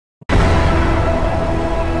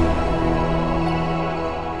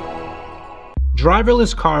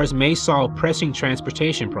Driverless cars may solve pressing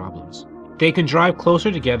transportation problems. They can drive closer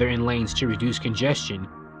together in lanes to reduce congestion,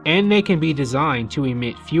 and they can be designed to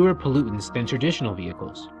emit fewer pollutants than traditional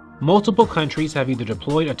vehicles. Multiple countries have either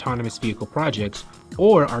deployed autonomous vehicle projects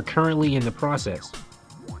or are currently in the process.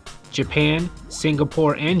 Japan,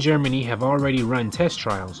 Singapore, and Germany have already run test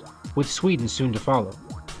trials, with Sweden soon to follow.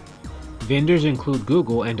 Vendors include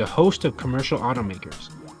Google and a host of commercial automakers,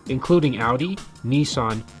 including Audi,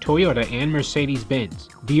 Nissan, Toyota, and Mercedes-Benz.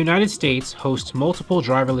 The United States hosts multiple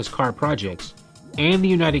driverless car projects, and the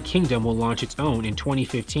United Kingdom will launch its own in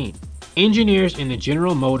 2015. Engineers in the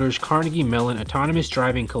General Motors Carnegie Mellon Autonomous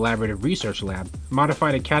Driving Collaborative Research Lab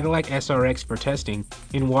modified a Cadillac SRX for testing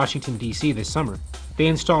in Washington, D.C. this summer. They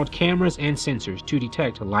installed cameras and sensors to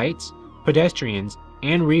detect lights, pedestrians,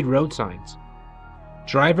 and read road signs.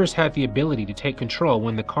 Drivers had the ability to take control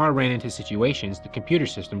when the car ran into situations the computer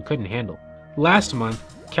system couldn't handle. Last month,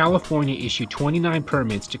 California issued 29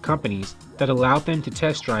 permits to companies that allowed them to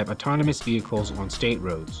test drive autonomous vehicles on state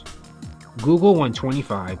roads. Google won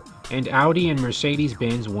 25, and Audi and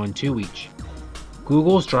Mercedes-Benz won 2 each.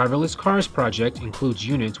 Google's Driverless Cars project includes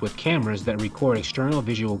units with cameras that record external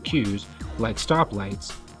visual cues like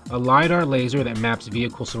stoplights, a LiDAR laser that maps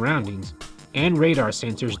vehicle surroundings, and radar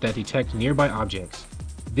sensors that detect nearby objects.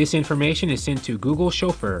 This information is sent to Google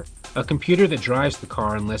Chauffeur, a computer that drives the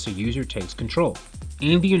car unless a user takes control.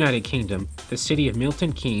 In the United Kingdom, the city of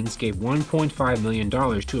Milton Keynes gave $1.5 million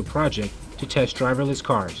to a project to test driverless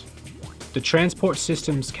cars. The Transport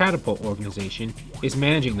Systems Catapult organization is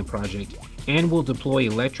managing the project and will deploy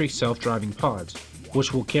electric self-driving pods,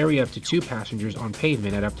 which will carry up to 2 passengers on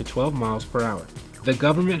pavement at up to 12 miles per hour. The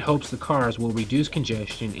government hopes the cars will reduce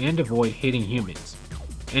congestion and avoid hitting humans.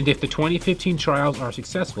 And if the 2015 trials are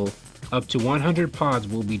successful, up to 100 pods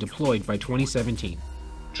will be deployed by 2017.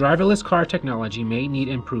 Driverless car technology may need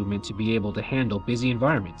improvement to be able to handle busy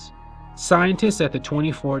environments. Scientists at the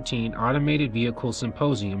 2014 Automated Vehicles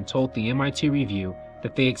Symposium told the MIT Review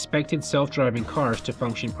that they expected self-driving cars to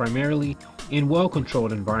function primarily in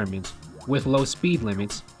well-controlled environments with low speed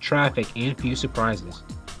limits, traffic, and few surprises.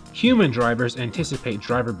 Human drivers anticipate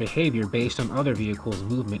driver behavior based on other vehicles'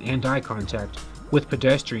 movement and eye contact with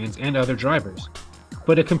pedestrians and other drivers,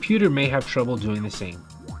 but a computer may have trouble doing the same.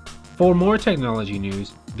 For more technology news,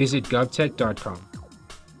 visit govtech.com.